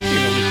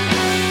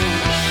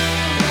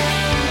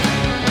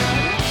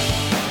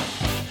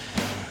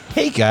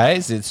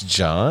guys, it's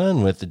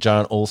John with the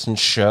John Olson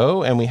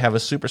Show, and we have a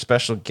super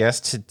special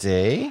guest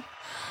today.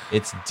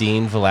 It's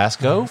Dean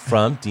Velasco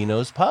from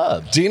Deano's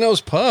Pub. Deano's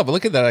Pub.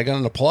 Look at that. I got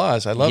an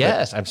applause. I love it.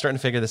 Yes, I'm starting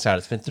to figure this out.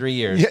 It's been 3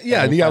 years.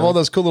 Yeah, and you have all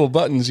those cool little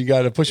buttons. You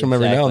got to push them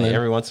every now and then.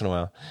 Every once in a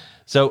while.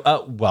 So,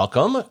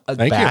 welcome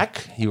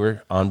back. You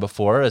were on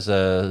before as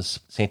a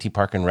Santee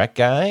Park and Rec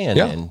guy,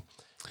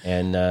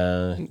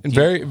 and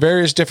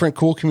various different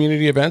cool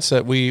community events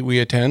that we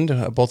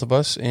attend, both of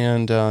us,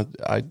 and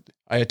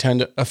I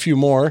attend a few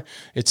more.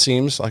 It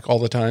seems like all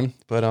the time,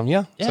 but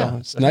so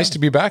it's nice to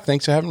be back.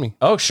 Thanks for having me.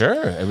 Oh,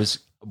 sure.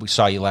 We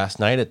saw you last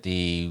night at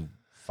the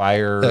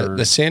fire,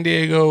 the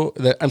Santee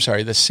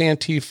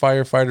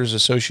Firefighters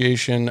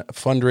Association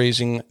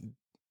fundraising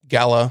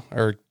gala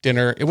or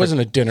dinner. It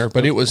wasn't a dinner,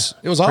 but it was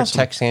awesome.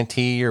 Protect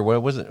Santee, or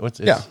what was it?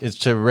 It's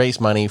to raise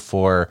money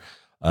for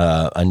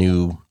a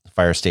new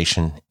fire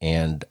station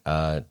and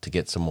to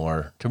get some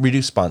more to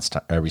reduce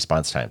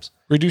response times.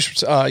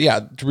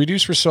 To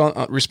reduce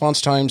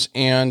response times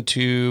and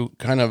to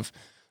kind of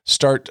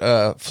start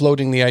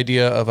floating the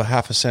idea of a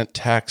 50 cent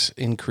tax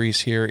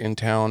increase here in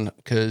town,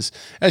 because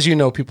as you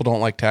know, people don't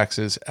like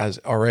taxes as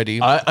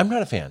already. I'm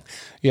not a fan.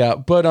 Yeah,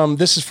 but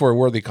this is for a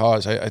worthy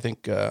cause. I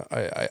think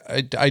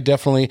I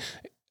definitely.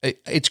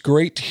 It's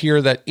great to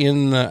hear that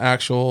in the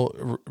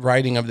actual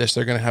writing of this,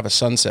 they're going to have a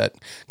sunset.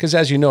 Because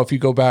as you know, if you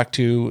go back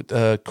to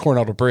the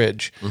Coronado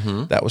Bridge,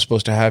 that was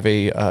supposed to have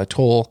a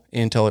toll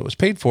until it was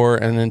paid for,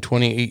 and then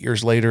 28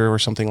 years later or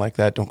something like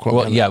that. Don't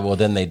quote me. Well,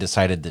 then they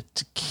decided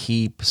to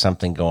keep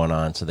something going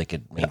on so they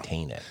could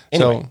maintain it.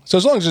 Anyway. So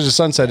as long as there's a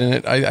sunset in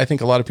it, I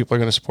think a lot of people are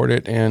going to support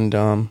it, and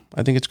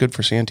I think it's good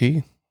for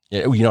Santee.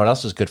 Yeah, you know what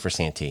else is good for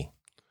Santee?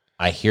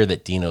 I hear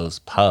that Deano's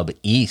Pub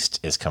East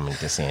is coming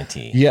to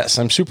Santee. Yes,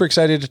 I'm super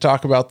excited to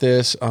talk about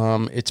this.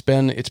 It's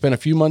been a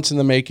few months in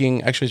the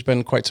making. Actually, it's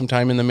been quite some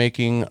time in the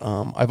making.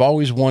 I've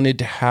always wanted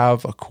to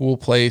have a cool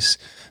place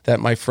that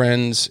my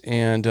friends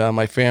and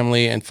my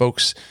family and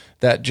folks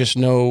that just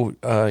know,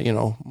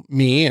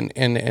 me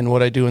and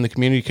what I do in the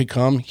community could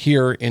come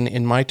here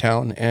in my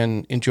town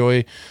and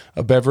enjoy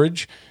a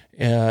beverage.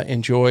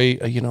 Enjoy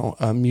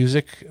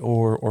music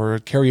or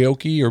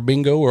karaoke or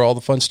bingo or all the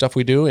fun stuff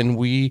we do, and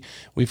we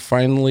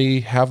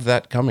finally have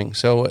that coming.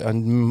 So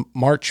on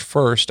March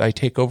 1st, I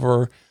take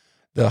over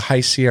the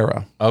High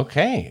Sierra.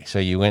 Okay, so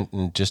you went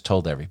and just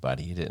told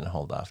everybody. You didn't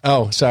hold off.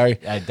 Oh, sorry.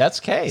 That's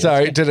okay.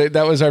 Sorry,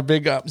 that was our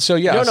big.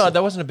 No,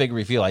 that wasn't a big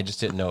reveal. I just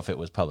didn't know if it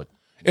was public.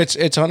 It's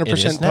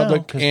 100%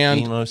 public,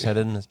 and Deano said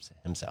it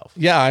himself.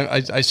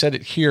 Yeah, I said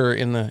it here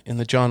in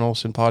the John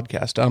Olson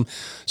podcast.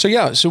 So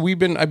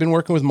I've been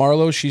working with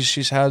Marlo.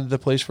 She's had the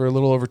place for a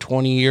little over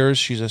 20 years.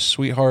 She's a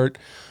sweetheart,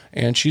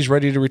 and she's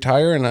ready to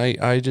retire. And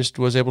I just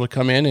was able to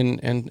come in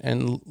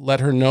and let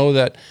her know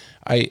that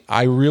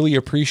I really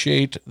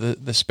appreciate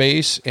the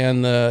space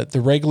and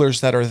the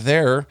regulars that are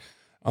there.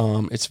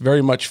 It's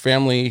very much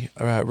family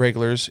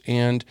regulars,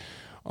 and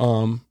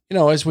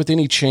as with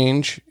any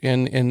change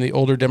in the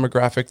older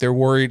demographic, they're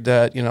worried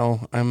that,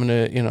 I'm going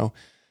to,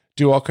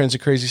 do all kinds of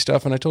crazy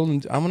stuff. And I told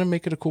them, I'm going to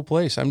make it a cool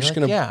place. I'm just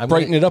going to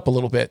brighten it up a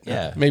little bit.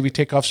 Yeah. Maybe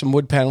take off some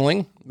wood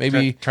paneling.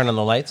 Maybe turn on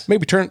the lights.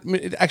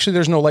 Actually,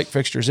 there's no light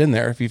fixtures in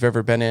there. If you've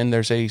ever been in,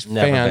 there's a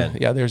fan.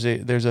 Yeah,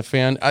 there's a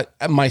fan.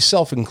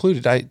 Myself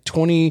included. I've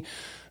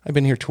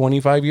been here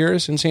 25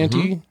 years in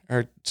Santee,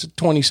 or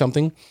 20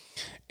 something.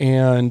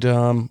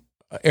 And,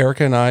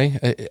 Erica and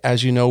I,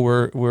 as you know,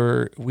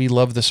 we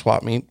love the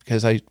swap meet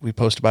because we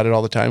post about it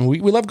all the time. We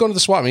love going to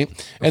the swap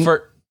meet, and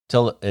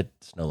till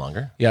it's no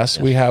longer. Yes,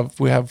 we have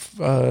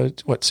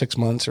 6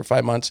 months or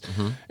 5 months,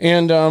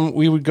 and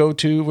we would go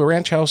to the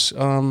ranch house.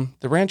 The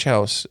ranch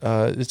house.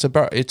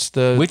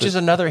 Which is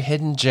another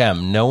hidden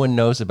gem. No one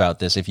knows about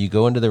this. If you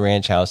go into the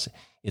ranch house,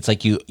 it's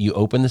like you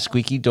open the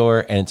squeaky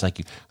door, and it's like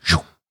you.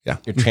 Yeah,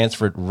 you're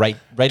transferred right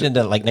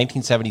into like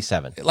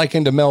 1977, like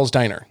into Mel's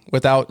Diner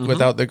without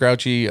the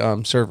grouchy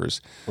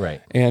servers.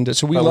 Right, and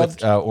so we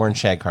loved orange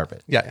shag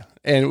carpet. Yeah,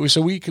 and so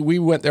we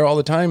went there all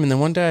the time. And then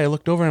one day I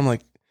looked over and I'm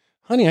like,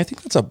 "Honey, I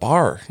think that's a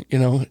bar."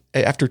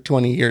 After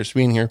 20 years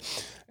being here,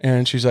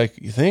 and she's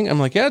like, "You think?" I'm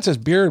like, "Yeah, it says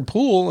beer and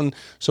pool." And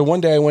so one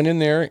day I went in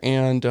there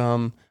and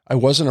I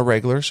wasn't a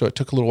regular, so it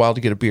took a little while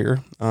to get a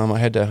beer. I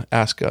had to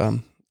ask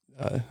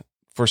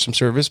for some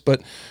service,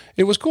 but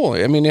it was cool.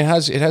 I mean, it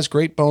has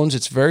great bones.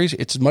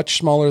 It's much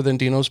smaller than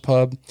Deano's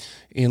Pub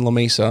in La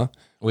Mesa,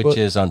 which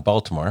is on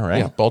Baltimore, right?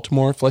 Yeah,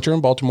 Baltimore, Fletcher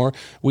and Baltimore.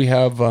 We've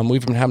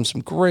been having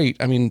some great.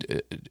 I mean,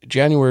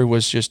 January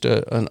was just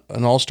an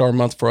all-star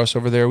month for us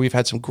over there. We've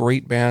had some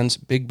great bands,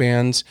 big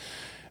bands,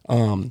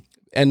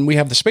 and we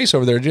have the space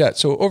over there to do that.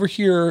 So over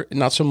here,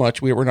 not so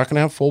much. We're not going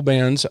to have full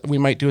bands. We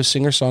might do a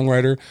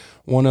singer-songwriter.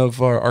 One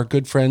of our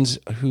good friends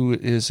who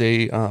is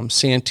a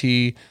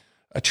Santee.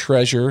 A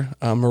treasure,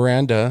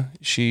 Miranda.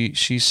 She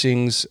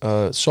sings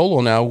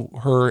solo now,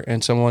 her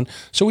and someone.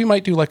 So we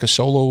might do like a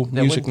solo music.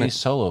 That wouldn't be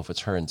solo if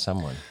it's her and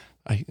someone.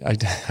 I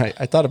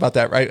thought about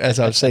that right as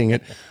I was saying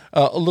it.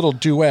 A little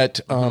duet.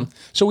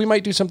 So we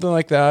might do something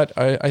like that.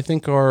 I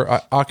think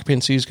our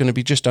occupancy is going to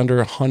be just under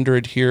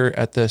 100 here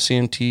at the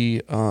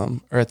Santee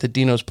or at the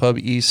Deano's Pub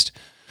East.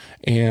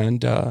 And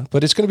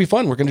but it's going to be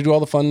fun. We're going to do all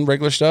the fun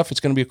regular stuff. It's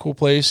going to be a cool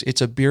place.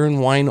 It's a beer and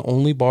wine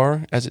only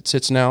bar as it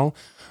sits now.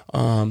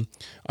 I'm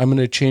going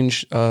to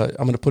change. I'm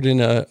going to put in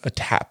a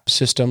tap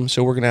system.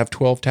 So we're going to have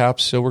 12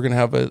 taps. So we're going to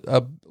have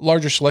a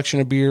larger selection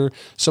of beer.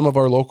 Some of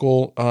our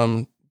local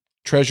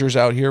treasures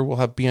out here will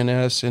have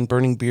BNS and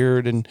Burning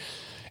Beard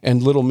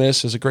and Little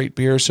Miss is a great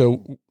beer.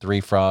 So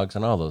Three Frogs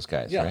and all those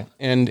guys, right?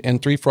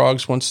 And Three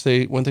Frogs once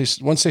they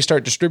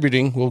start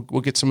distributing,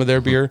 we'll get some of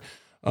their beer.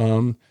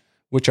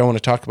 Which I want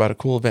to talk about, a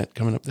cool event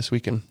coming up this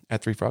weekend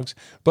at Three Frogs.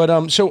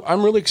 But so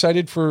I'm really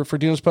excited for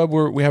Deano's Pub.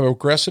 We have an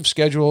aggressive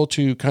schedule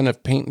to kind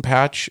of paint and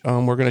patch.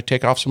 We're going to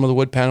take off some of the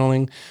wood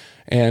paneling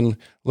and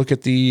look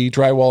at the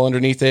drywall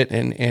underneath it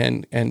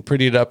and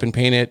pretty it up and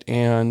paint it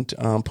and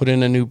put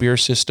in a new beer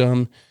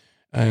system.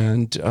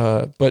 And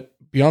but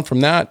beyond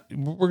from that,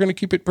 we're going to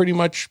keep it pretty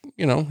much,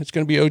 it's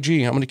going to be OG.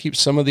 I'm going to keep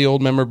some of the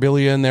old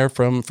memorabilia in there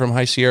from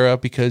High Sierra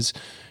because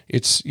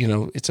it's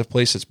a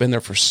place that's been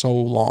there for so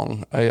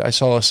long. I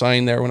saw a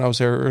sign there when I was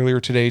there earlier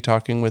today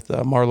talking with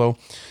Marlo,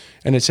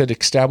 and it said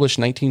established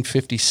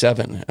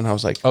 1957. And I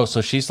was like, oh,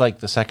 so she's like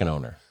the second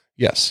owner.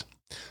 Yes.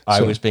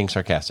 I was being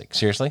sarcastic.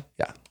 Seriously?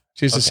 Yeah.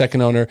 She's the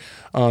second owner.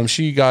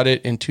 She got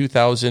it in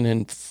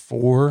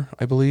 2004,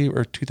 I believe,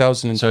 or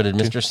 2000. So did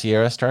Mr.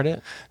 Sierra start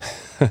it?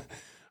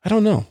 I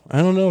don't know.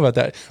 I don't know about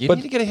that. You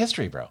need to get a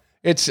history, bro.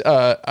 It's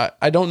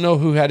I don't know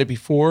who had it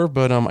before,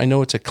 but I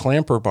know it's a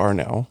clamper bar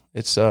now.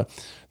 It's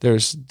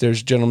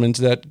there's gentlemen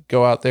that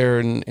go out there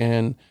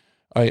and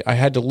I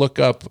had to look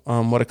up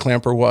what a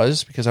clamper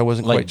was because I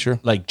wasn't quite sure.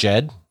 Like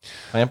Jed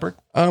Clamper?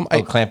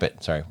 Clamp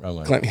it. Sorry, wrong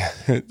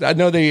one. I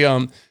know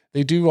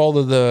they do all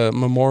of the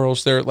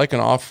memorials. They're like an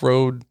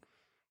off-road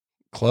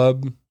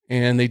club.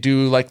 And they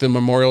do like the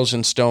memorials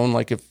in stone,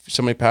 like if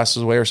somebody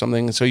passes away or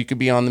something. And so you could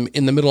be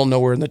in the middle of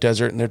nowhere in the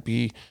desert, and there'd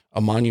be a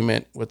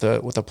monument with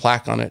a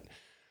plaque on it.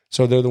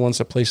 So they're the ones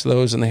that place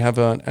those, and they have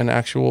an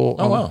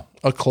actual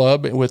a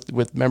club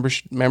with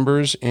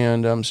members.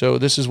 And so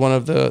this is one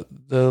of the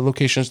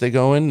locations they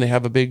go in.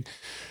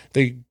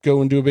 They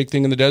go and do a big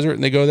thing in the desert,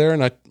 and they go there.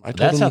 And I told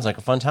them, sounds like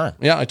a fun time.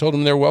 Yeah, I told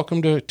them they're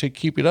welcome to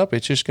keep it up.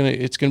 It's just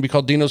it's gonna be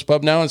called Deano's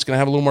Pub now. And it's gonna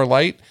have a little more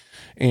light.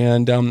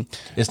 And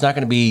it's not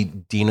going to be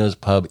Deano's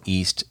Pub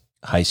East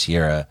High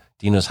Sierra,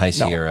 Deano's High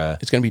Sierra.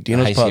 It's going to be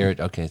Deano's High Pub. Sierra.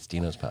 Okay, it's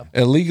Deano's Pub.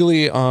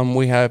 Legally,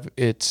 we have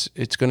it's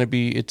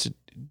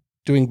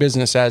doing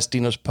business as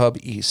Deano's Pub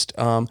East.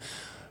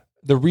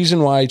 The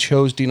reason why I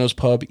chose Deano's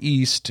Pub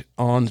East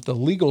on the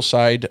legal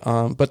side,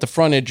 but the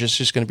frontage is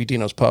just going to be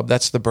Deano's Pub.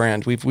 That's the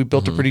brand. We've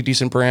built a pretty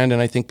decent brand,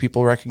 and I think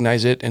people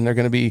recognize it, and they're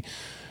going to be.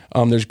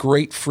 There's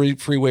great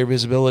freeway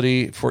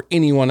visibility for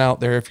anyone out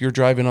there. If you're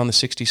driving on the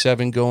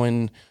 67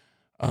 going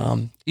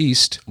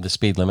east, the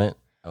speed limit.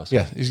 Oh,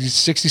 yeah,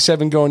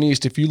 67 going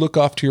east. If you look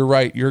off to your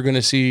right, you're going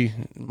to see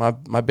my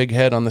big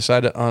head on the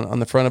side on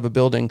the front of a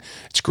building.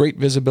 It's great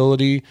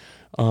visibility,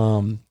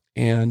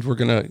 and we're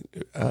going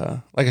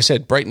to, like I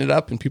said, brighten it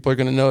up, and people are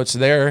going to know it's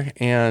there.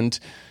 And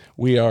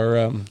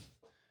we're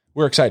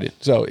excited.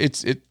 So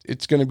it's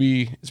going to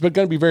be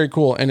very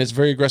cool, and it's a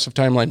very aggressive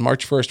timeline.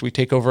 March 1st, we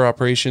take over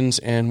operations,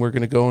 and we're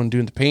going to go and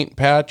do the paint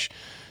patch,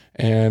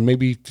 and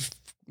maybe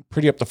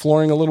pretty up the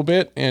flooring a little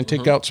bit and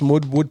take out some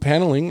wood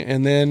paneling.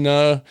 And then,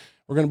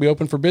 we're going to be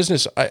open for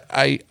business.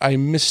 I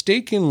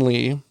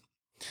mistakenly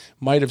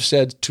might've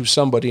said to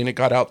somebody, and it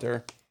got out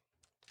there.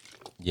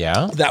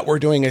 Yeah. That we're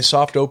doing a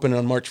soft open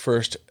on March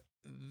 1st.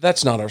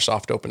 That's not our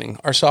soft opening.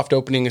 Our soft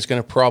opening is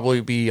going to probably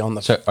be on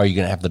the... So are you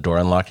going to have the door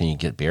unlocked and you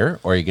get beer,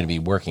 or are you going to be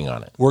working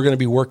on it? We're going to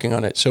be working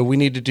on it. So we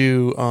need to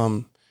do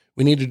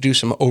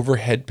some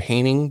overhead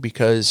painting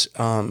because,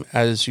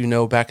 as you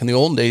know, back in the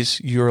old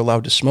days, you were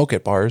allowed to smoke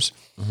at bars,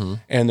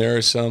 and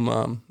there's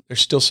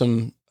still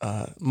some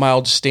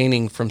mild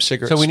staining from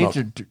cigarette smoke. So we smoke.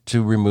 need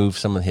to remove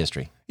some of the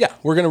history. Yeah,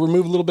 we're going to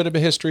remove a little bit of a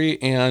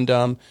history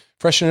and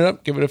freshen it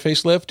up, give it a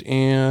facelift.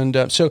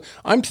 And so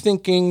I'm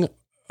thinking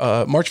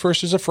March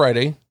 1st is a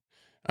Friday.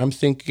 I'm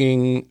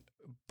thinking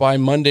by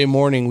Monday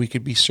morning we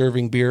could be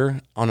serving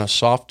beer on a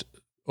soft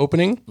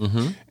opening.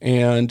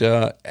 And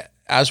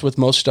as with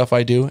most stuff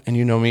I do, and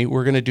you know me,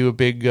 we're going to do a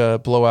big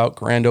blowout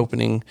grand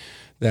opening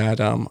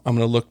that I'm going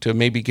to look to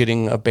maybe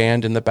getting a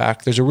band in the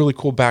back. There's a really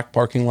cool back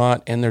parking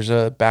lot, and there's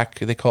a back,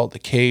 they call it the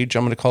cage.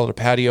 I'm going to call it a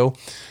patio.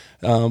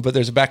 But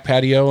there's a back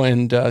patio,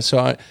 and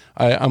so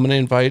I'm going to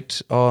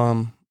invite.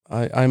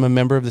 I'm a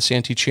member of the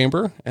Santee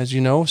Chamber, as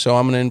you know. So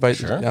I'm going to invite.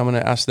 Sure. I'm going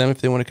to ask them if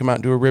they want to come out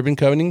and do a ribbon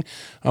cutting.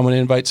 I'm going to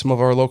invite some of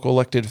our local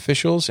elected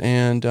officials,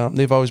 and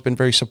they've always been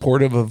very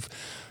supportive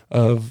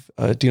of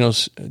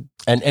Deano's.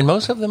 And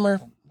most of them are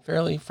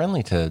fairly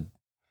friendly to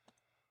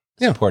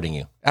supporting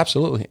you.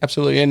 Absolutely.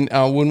 And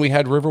when we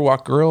had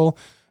Riverwalk Grill,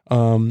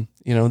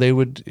 they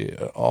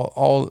would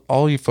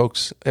all you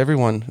folks,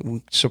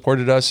 everyone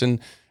supported us, and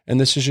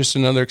this is just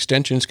another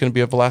extension. It's going to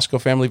be a Velasco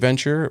family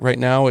venture. Right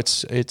now,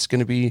 it's going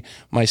to be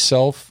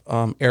myself,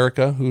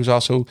 Erica, who's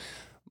also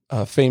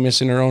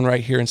famous in her own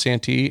right here in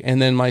Santee,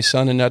 and then my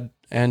son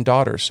and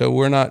daughter. So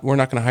we're not going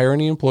to hire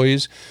any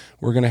employees.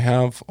 We're going to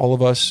have all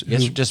of us.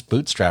 You're just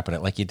bootstrapping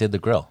it like you did the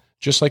grill.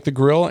 just like the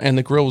grill, and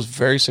the grill was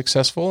very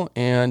successful.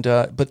 And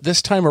but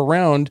this time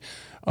around,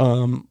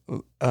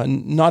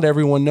 not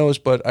everyone knows,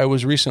 but I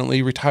was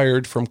recently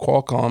retired from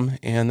Qualcomm,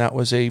 and that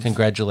was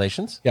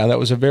congratulations. Yeah, that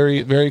was a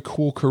very, very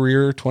cool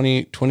career,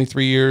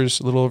 23 years,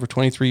 a little over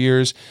 23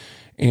 years.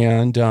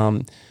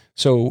 And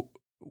so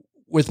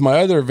with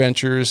my other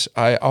ventures,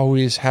 I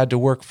always had to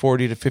work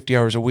 40 to 50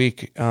 hours a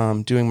week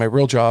doing my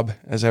real job,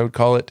 as I would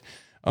call it.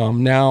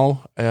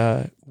 Now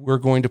we're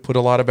going to put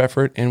a lot of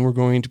effort, and we're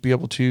going to be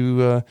able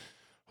to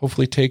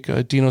hopefully take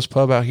Deano's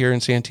Pub out here in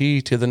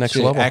Santee to the next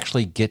level.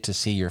 Actually get to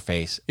see your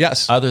face.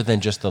 Yes. Other than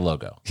just the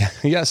logo.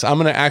 Yes. I'm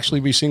going to actually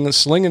be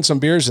slinging some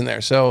beers in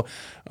there. So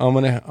I'm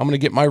going to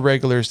get my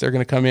regulars. They're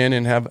going to come in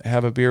and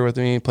have a beer with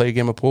me and play a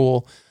game of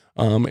pool.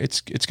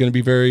 It's going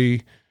to be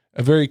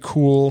a very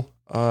cool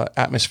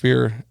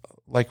atmosphere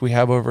like we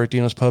have over at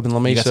Deano's Pub in La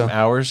Mesa. You got some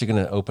hours? You're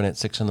going to open at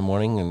 6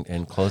 a.m.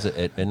 and close it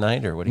at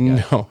midnight, or what do you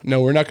got?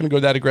 No, we're not going to go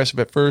that aggressive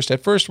at first.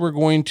 At first, we're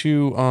going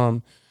to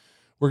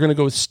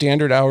go with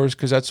standard hours,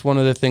 because that's one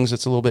of the things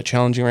that's a little bit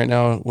challenging right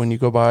now. When you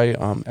go by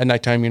at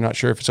nighttime, you're not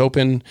sure if it's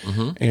open,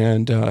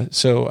 and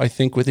so I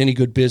think with any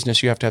good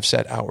business, you have to have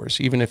set hours,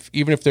 even if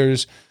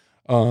there's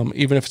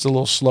even if it's a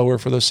little slower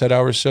for those set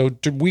hours. So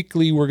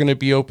weekly, we're going to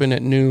be open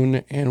at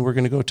noon, and we're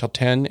going to go till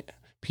 10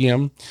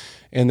 p.m.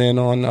 And then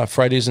on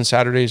Fridays and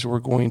Saturdays, we're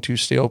going to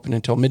stay open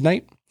until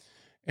midnight.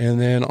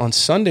 And then on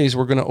Sundays,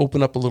 we're going to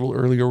open up a little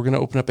earlier. We're going to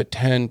open up at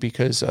 10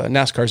 because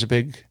NASCAR's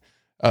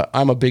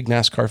I'm a big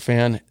NASCAR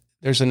fan.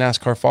 There's a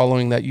NASCAR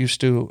following that used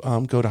to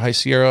go to High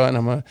Sierra, and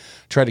I'm going to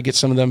try to get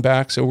some of them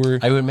back. So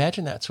I would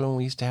imagine that's when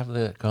we used to have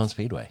the Cajon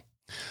Speedway.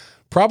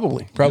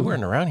 Probably. You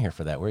weren't around here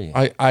for that, were you?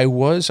 I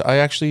was. I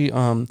actually,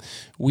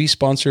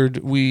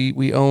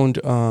 we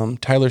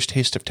owned Tyler's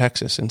Taste of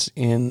Texas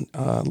in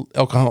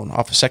El Cajon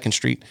off of 2nd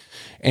Street.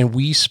 And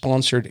we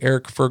sponsored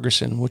Eric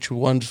Ferguson, which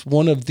was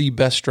one of the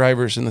best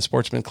drivers in the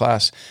sportsman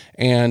class.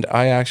 And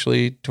I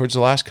actually, towards the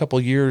last couple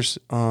of years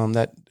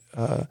that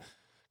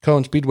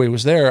Cajon Speedway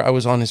was there, I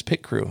was on his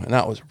pit crew, and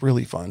that was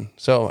really fun.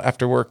 So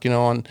after work,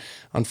 on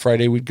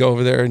Friday, we'd go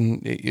over there,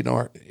 and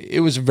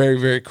it was a very,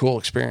 very cool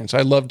experience.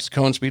 I loved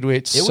Cajon Speedway.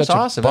 It was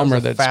awesome. A bummer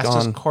it was the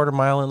fastest quarter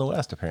mile in the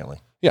West, apparently.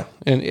 Yeah,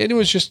 and it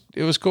was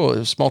cool. It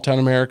was small town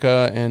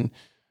America, and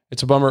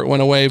it's a bummer it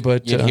went away.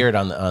 But you'd hear it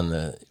on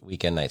the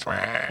weekend nights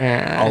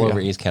all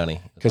over East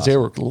County, because they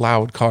were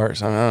loud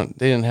cars. I mean,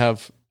 they didn't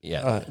have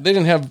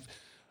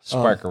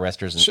spark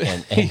arresters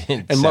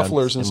and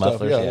mufflers and stuff.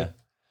 Yeah.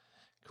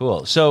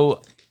 Cool.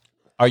 So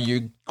are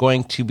you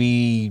going to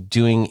be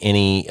doing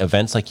any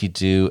events like you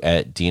do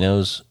at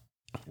Deano's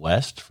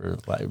West for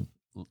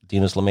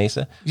Deano's La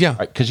Mesa? Yeah.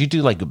 Because you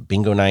do like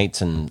bingo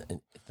nights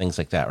and things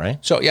like that, right?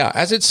 So yeah,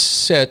 as it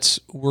sits,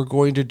 we're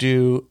going to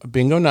do a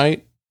bingo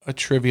night, a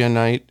trivia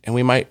night, and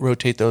we might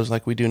rotate those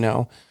like we do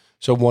now.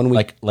 So 1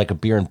 week, like a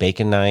beer and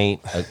bacon night,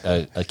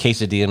 a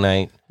quesadilla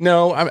night.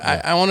 No,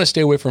 I want to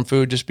stay away from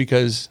food just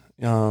because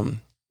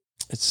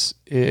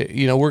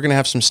we're going to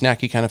have some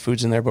snacky kind of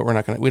foods in there, but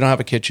we don't have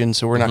a kitchen,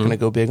 so we're not going to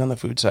go big on the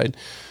food side.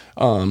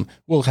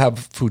 We'll have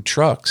food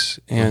trucks.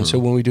 And so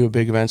when we do a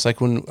big events, like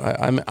when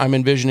I'm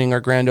envisioning our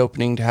grand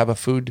opening to have a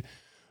food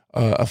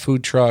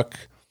truck,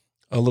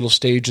 a little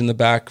stage in the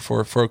back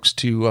for folks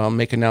to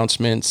make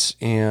announcements,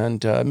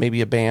 and maybe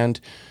a band.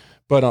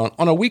 But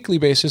on a weekly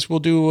basis, we'll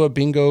do a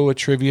bingo, a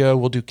trivia,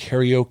 we'll do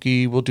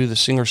karaoke, we'll do the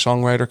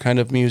singer-songwriter kind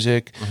of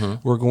music.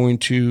 We're going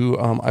to,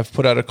 I've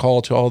put out a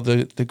call to all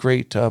the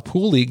great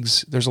pool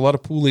leagues. There's a lot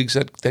of pool leagues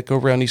that go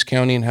around East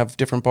County and have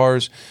different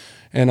bars,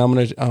 and I'm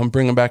going to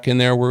bring them back in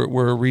there. We're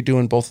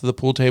redoing both of the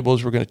pool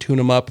tables. We're going to tune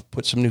them up,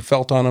 put some new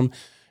felt on them,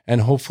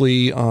 and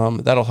hopefully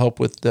that'll help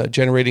with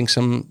generating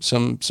some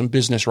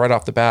business right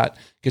off the bat,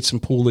 get some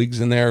pool leagues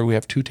in there. We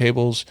have 2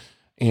 tables,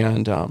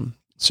 and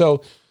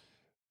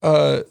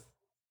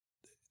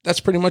that's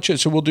pretty much it.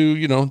 So we'll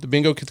do, the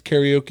bingo,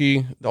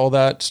 karaoke, all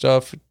that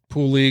stuff,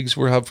 pool leagues.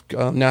 We'll have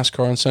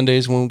NASCAR on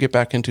Sundays when we get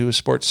back into a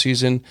sports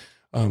season.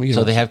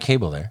 So they have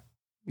cable there?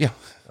 Yeah.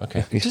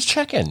 Okay. Just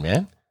check in,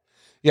 man.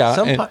 Yeah.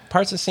 Some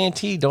parts of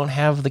Santee don't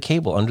have the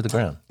cable under the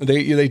ground.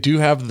 They do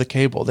have the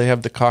cable. They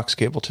have the Cox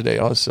cable today.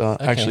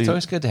 Actually, it's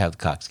always good to have the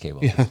Cox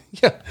cable. Yeah.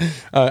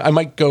 I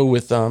might go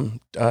with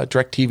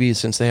DirecTV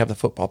since they have the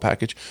football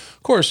package.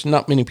 Of course,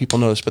 not many people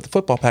know this, but the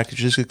football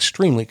package is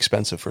extremely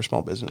expensive for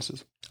small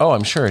businesses. Oh,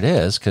 I'm sure it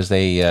is, because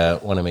they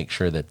want to make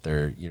sure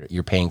that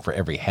you're paying for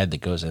every head that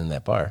goes in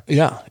that bar.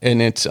 Yeah,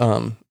 and it's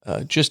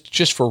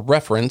just for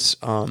reference,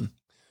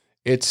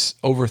 it's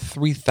over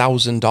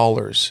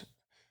 $3,000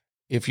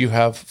 if you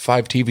have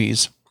 5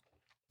 TVs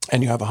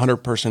and you have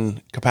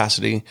 100-person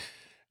capacity.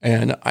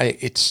 And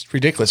it's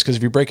ridiculous, because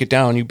if you break it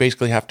down, you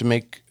basically have to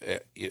make,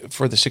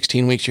 for the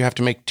 16 weeks, you have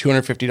to make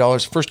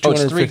 $250. First,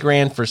 it's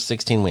 $3,000 for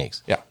 16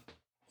 weeks. Yeah.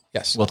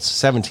 Yes. Well,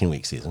 it's a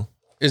 17-week season.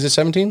 Is it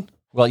 17?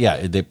 Well,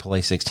 yeah, they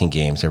play 16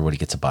 games. Everybody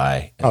gets a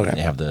bye. And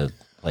they have the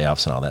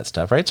playoffs and all that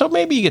stuff, right? So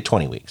maybe you get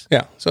 20 weeks.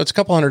 Yeah. So it's a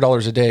couple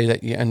 $100 a day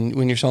and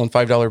when you're selling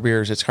 $5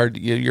 beers, it's hard.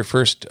 Your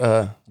first,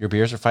 your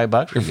beers are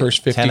 $5. Your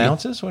first 50 10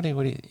 ounces. What do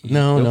you?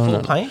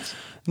 No. Pints.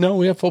 No,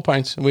 we have full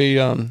pints. We,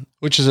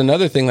 which is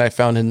another thing that I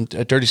found in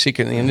a dirty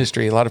secret in the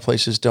industry. A lot of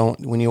places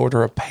don't. When you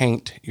order a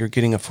pint, you're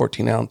getting a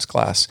 14-ounce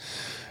glass.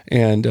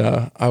 And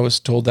I was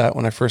told that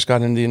when I first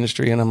got into the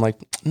industry, and I'm like,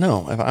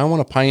 no, if I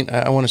want a pint,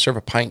 I want to serve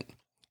a pint.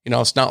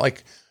 It's not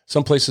like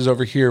some places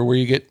over here where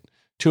you get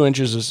 2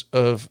 inches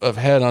of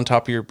head on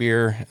top of your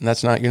beer,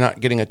 and you're not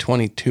getting a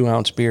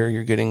 22-ounce beer.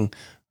 You're getting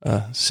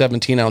a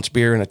 17-ounce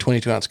beer in a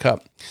 22-ounce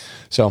cup.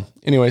 So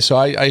anyway,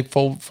 I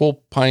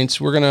full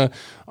pints. We're gonna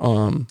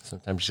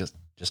sometimes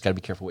just gotta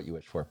be careful what you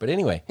wish for. But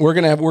anyway, we're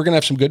gonna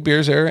have some good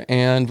beers there,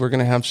 and we're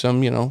gonna have some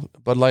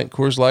Bud Light,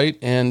 Coors Light,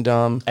 and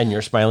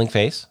your smiling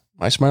face.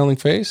 My smiling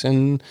face,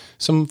 and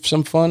some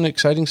fun,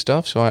 exciting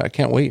stuff. So I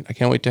can't wait. I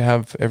can't wait to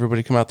have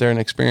everybody come out there and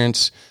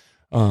experience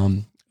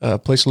a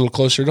place a little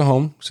closer to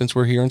home since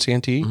we're here in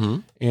Santee. Mm-hmm.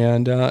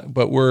 And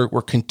but we're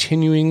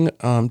continuing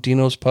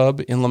Deano's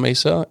Pub in La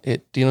Mesa.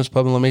 Deano's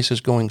Pub in La Mesa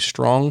is going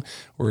strong.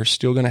 We're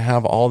still going to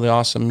have all the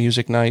awesome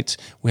music nights.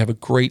 We have a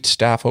great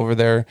staff over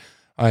there.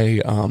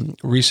 I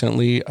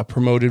recently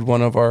promoted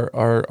one of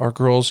our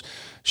girls.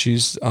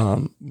 She's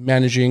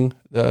managing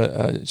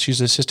she's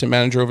the assistant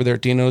manager over there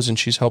at Deano's, and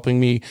she's helping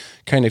me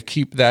kind of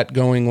keep that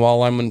going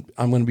while I'm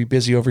going to be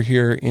busy over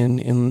here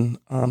in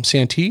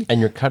Santee.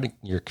 And you're cutting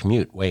your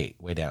commute way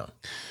down.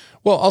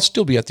 Well, I'll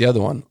still be at the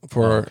other one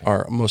for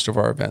our most of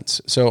our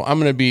events. So I'm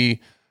going to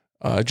be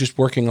just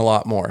working a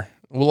lot more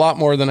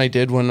than I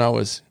did when I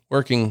was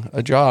working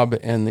a job.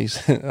 And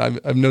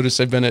I've noticed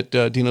I've been at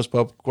Deano's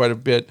Pub quite a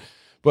bit.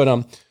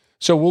 But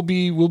so we'll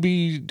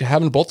be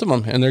having both of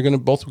them, and they're going to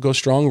both go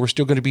strong. We're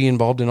still going to be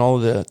involved in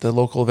all of the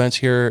local events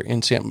here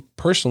in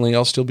Personally,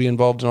 I'll still be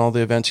involved in all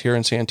the events here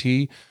in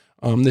Santee.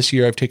 This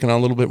year, I've taken on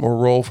a little bit more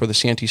role for the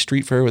Santee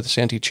Street Fair with the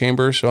Santee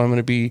Chamber. So I'm going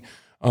to be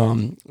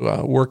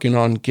working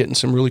on getting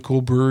some really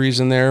cool breweries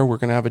in there. We're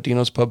going to have a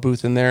Deano's Pub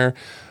booth in there.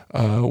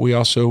 We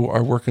also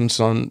are working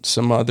on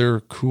some other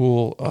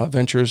cool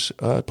ventures,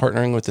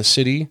 partnering with the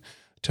city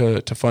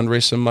to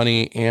fundraise some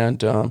money,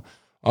 and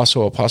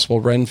also a possible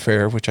Ren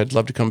Fair, which I'd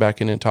love to come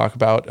back in and talk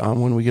about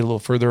when we get a little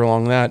further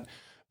along that.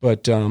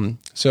 But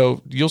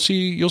so you'll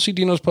see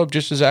Deano's Pub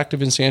just as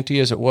active in Santee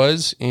as it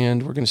was,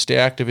 and we're going to stay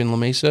active in La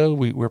Mesa.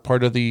 We're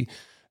part of the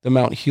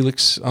Mount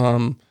Helix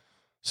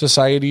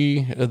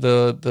Society,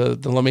 the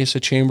La Mesa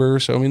Chamber.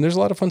 So I mean, there's a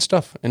lot of fun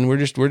stuff, and we're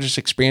just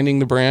expanding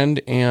the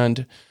brand,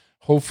 and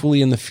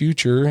hopefully in the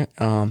future.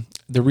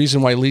 The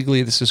reason why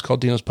legally this is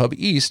called Deano's Pub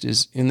East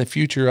is in the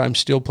future I'm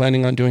still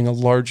planning on doing a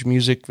large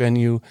music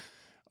venue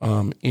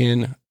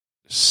in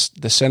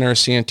the center of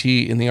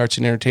Santee in the Arts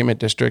and Entertainment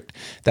District.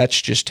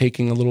 That's just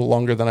taking a little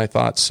longer than I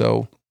thought.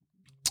 So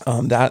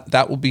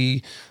that will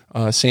be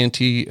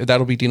Santee.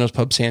 That'll be Deano's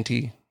Pub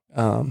Santee.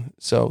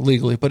 So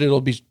legally, but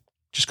it'll be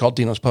just called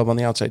Deano's Pub on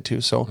the outside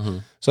too.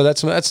 So so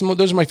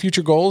those are my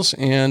future goals,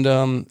 and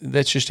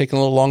that's just taking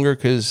a little longer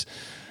because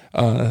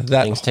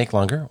things take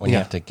longer when you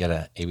have to get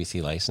a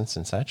ABC license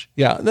and such.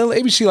 Yeah, the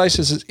ABC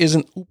license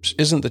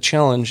isn't the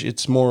challenge.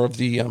 It's more of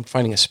the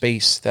finding a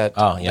space that.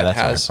 Oh yeah,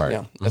 that's the hard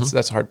part. Yeah,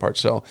 that's the hard part.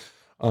 So,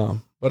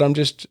 but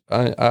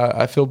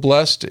I feel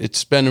blessed.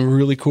 It's been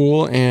really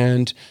cool,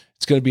 and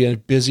it's going to be a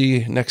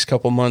busy next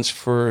couple months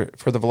for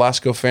the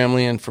Velasco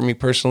family and for me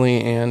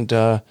personally, and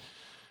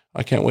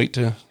I can't wait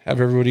to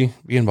have everybody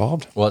be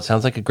involved. Well, it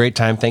sounds like a great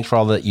time. Thanks for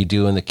all that you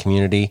do in the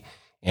community,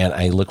 and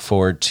I look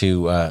forward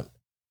to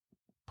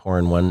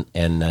pouring one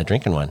and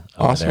drinking one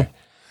over awesome.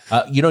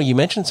 there. You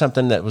mentioned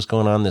something that was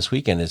going on this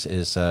weekend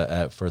is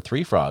for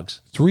Three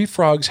Frogs. Three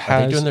Frogs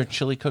Are they doing their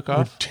chili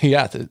cook-off?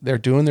 Yeah, they're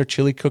doing their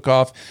chili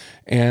cook-off,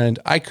 and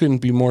I couldn't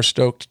be more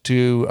stoked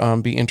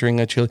to be entering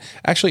a chili.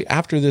 Actually,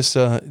 after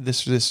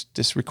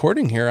this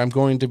recording here, I'm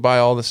going to buy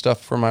all the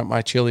stuff for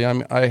my chili.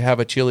 I have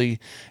a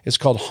chili. It's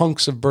called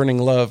Hunks of Burning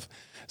Love.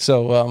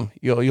 So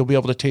you'll be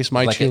able to taste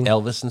my chili. Like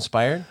Elvis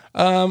inspired?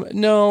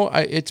 No,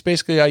 it's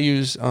basically I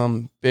use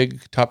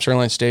big top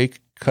sirloin steak,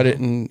 cut it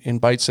in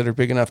bites that are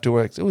big enough to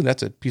where, oh,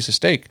 that's a piece of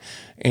steak,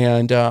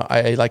 and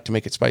I like to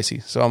make it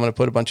spicy. So I'm going to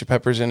put a bunch of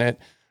peppers in it.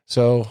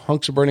 So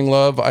Hunks of Burning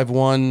Love. I've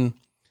won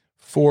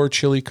 4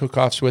 chili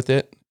cook-offs with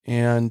it,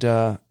 and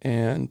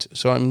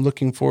so I'm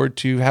looking forward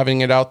to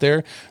having it out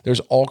there. There's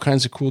all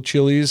kinds of cool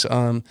chilies.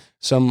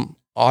 Some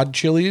odd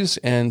chilies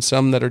and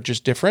some that are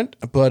just different,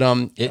 but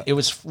it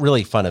was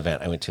really fun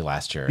event I went to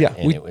last year. Yeah,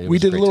 we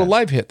did a little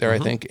live hit there, I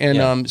think.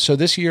 And so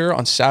this year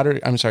on Saturday,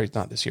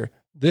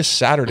 this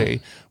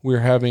Saturday, we're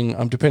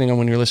having depending on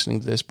when you're listening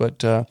to this,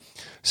 but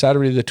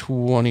Saturday the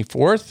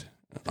 24th.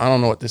 I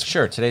don't know what this.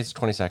 Sure, today's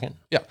 22nd.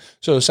 Yeah,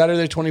 so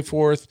Saturday the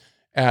 24th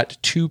at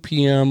 2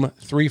 p.m.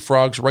 Three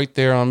Frogs right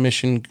there on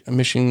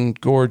Mission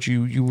Gorge.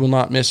 You will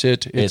not miss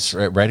it. It's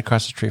right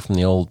across the street from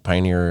the old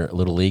Pioneer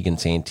Little League in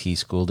Santee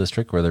School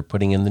District where they're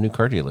putting in the new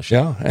car dealership.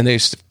 Yeah, and they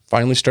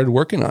finally started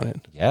working on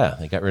it. Yeah,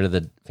 they got rid of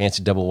the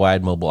fancy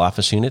double-wide mobile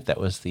office unit that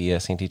was the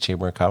Santee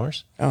Chamber of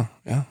Commerce. Oh,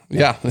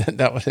 yeah.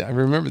 That was. I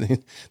remember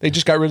they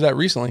just got rid of that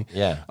recently.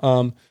 Yeah.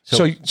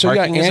 So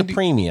parking is a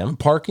premium.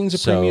 Parking's a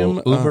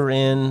premium. Uber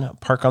in,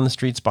 park on the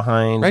streets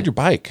behind. Ride your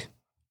bike.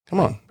 Come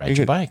on, ride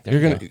your bike.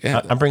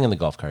 I'm bringing the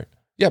golf cart.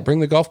 Yeah,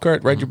 bring the golf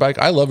cart, ride your bike.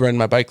 I love riding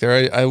my bike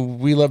there.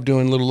 We love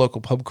doing little local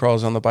pub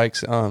crawls on the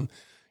bikes.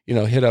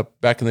 Hit up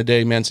back in the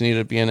day,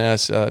 Manzanita,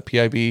 BNS,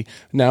 PIB.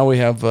 Now we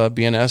have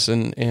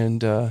BNS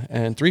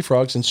and Three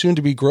Frogs, and soon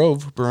to be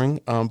Grove Brewing.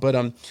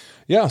 So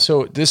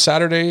this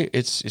Saturday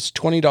it's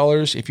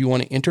 $20 if you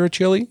want to enter a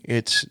chili.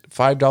 It's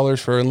 $5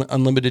 for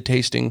unlimited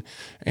tasting,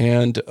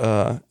 and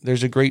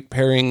there's a great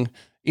pairing.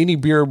 Any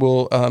beer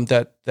will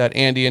that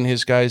Andy and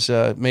his guys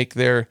make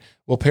there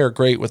will pair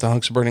great with the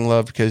Hunks of Burning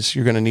Love, because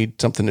you're going to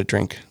need something to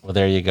drink. Well,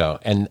 there you go.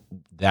 And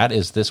that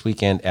is this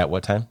weekend at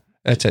what time?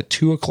 That's at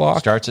 2:00.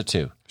 Starts at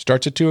 2.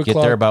 Starts at 2:00. Get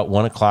there about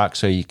 1:00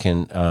 so you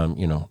can,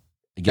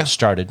 get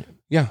started.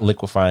 Yeah,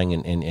 liquefying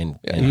and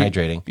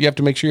hydrating. You have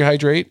to make sure you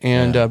hydrate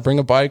and bring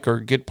a bike or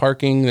get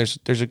parking.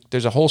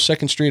 There's a whole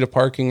second street of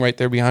parking right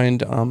there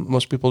behind.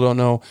 Most people don't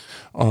know,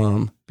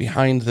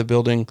 behind the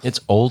building.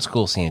 It's old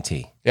school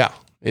Santee. Yeah,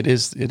 it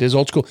is. It is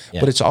old school,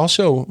 but it's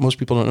also, most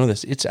people don't know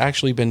this, it's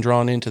actually been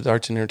drawn into the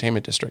Arts and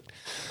Entertainment District.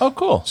 Oh,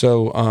 cool.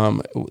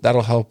 So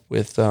that'll help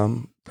with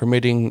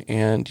permitting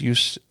and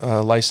use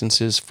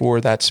licenses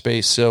for that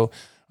space. So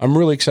I'm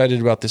really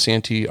excited about the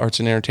Santee Arts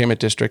and Entertainment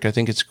District. I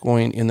think it's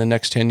going, in the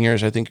next 10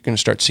 years, I think you're going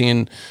to start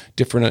seeing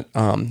different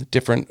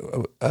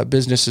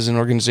businesses and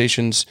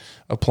organizations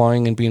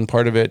applying and being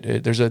part of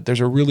it. There's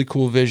a really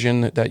cool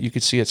vision that you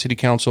could see at City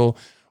Council,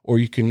 or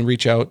you can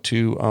reach out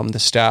to the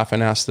staff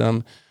and ask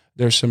them.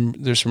 There's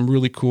some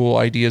really cool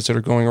ideas that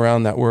are going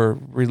around that were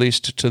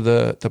released to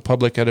the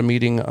public at a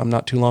meeting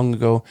not too long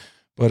ago.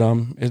 But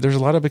there's a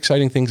lot of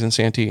exciting things in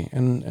Santee,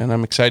 and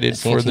I'm excited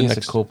for the next.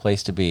 Santee's a cool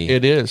place to be.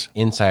 It is.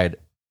 Inside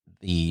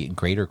the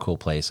greater cool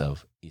place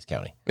of East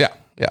County. Yeah.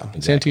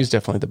 Exactly. Santee is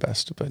definitely the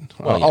best, but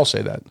I'll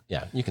say that.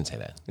 Yeah, you can say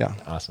that. Yeah.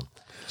 Awesome.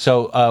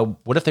 So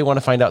what if they want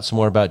to find out some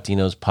more about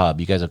Deano's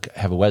Pub? You guys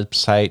have a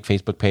website,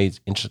 Facebook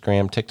page,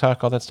 Instagram,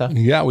 TikTok, all that stuff?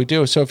 Yeah, we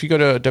do. So if you go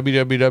to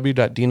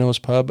www.Deano's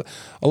Pub,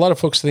 a lot of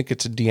folks think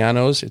it's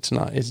Deano's. It's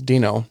not. It's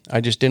Deano.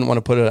 I just didn't want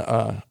to put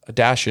a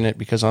dash in it,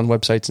 because on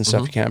websites and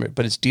stuff you can't.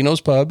 But it's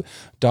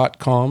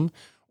deanospub.com,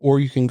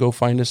 or you can go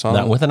find us on...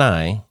 Not with an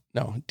I.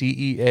 No,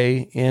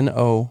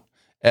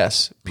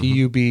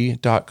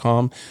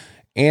 DeanoSpub.com.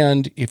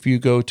 And if you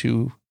go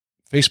to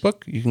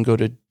Facebook, you can go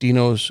to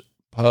Deano's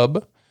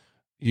Pub.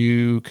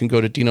 You can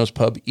go to Deano's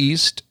Pub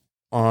East.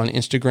 On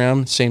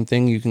Instagram, same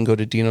thing. You can go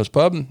to Deano's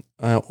Pub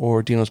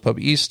or Deano's Pub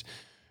East.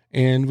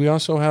 And we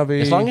also have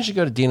as long as you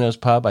go to Deano's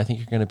Pub, I think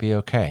you're going to be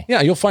okay.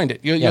 Yeah, you'll find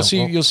it.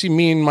 You'll see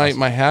me in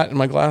my hat and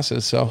my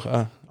glasses.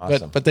 So,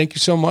 awesome. but thank you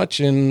so much,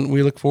 and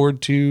we look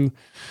forward to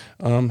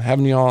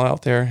having you all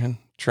out there and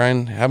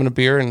having a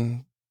beer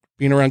and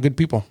being around good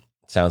people.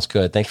 Sounds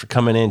good. Thanks for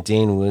coming in,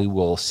 Dean. We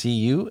will see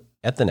you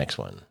at the next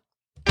one.